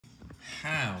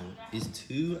How is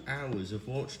 2 hours of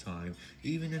watch time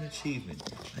even an achievement?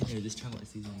 I know this channel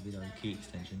is using a vidIQ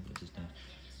extension, which is done.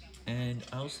 And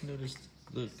I also noticed,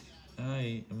 look,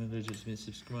 I am a legitimate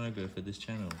subscriber for this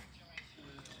channel.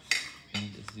 And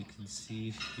as you can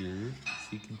see here,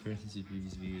 see comparisons of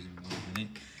previous views in 1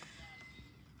 minute.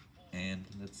 And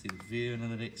let's see the video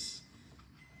analytics.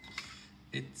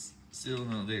 It's still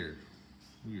not there.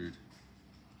 Weird.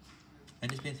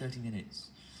 And it's been 30 minutes.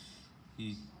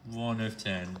 1 of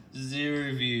 10.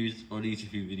 0 views on each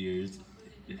of your videos.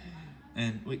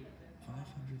 And wait,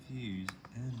 500 views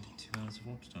and 2 hours of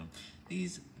watch time.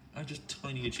 These are just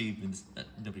tiny achievements that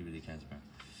nobody really cares about.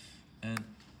 And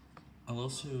I'll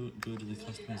also go to the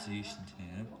customization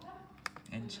tab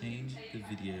and change the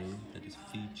video that is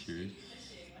featured.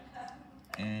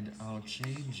 And I'll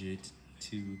change it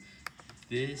to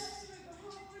this.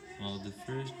 Well, the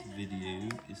first video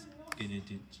is gonna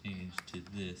change to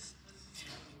this.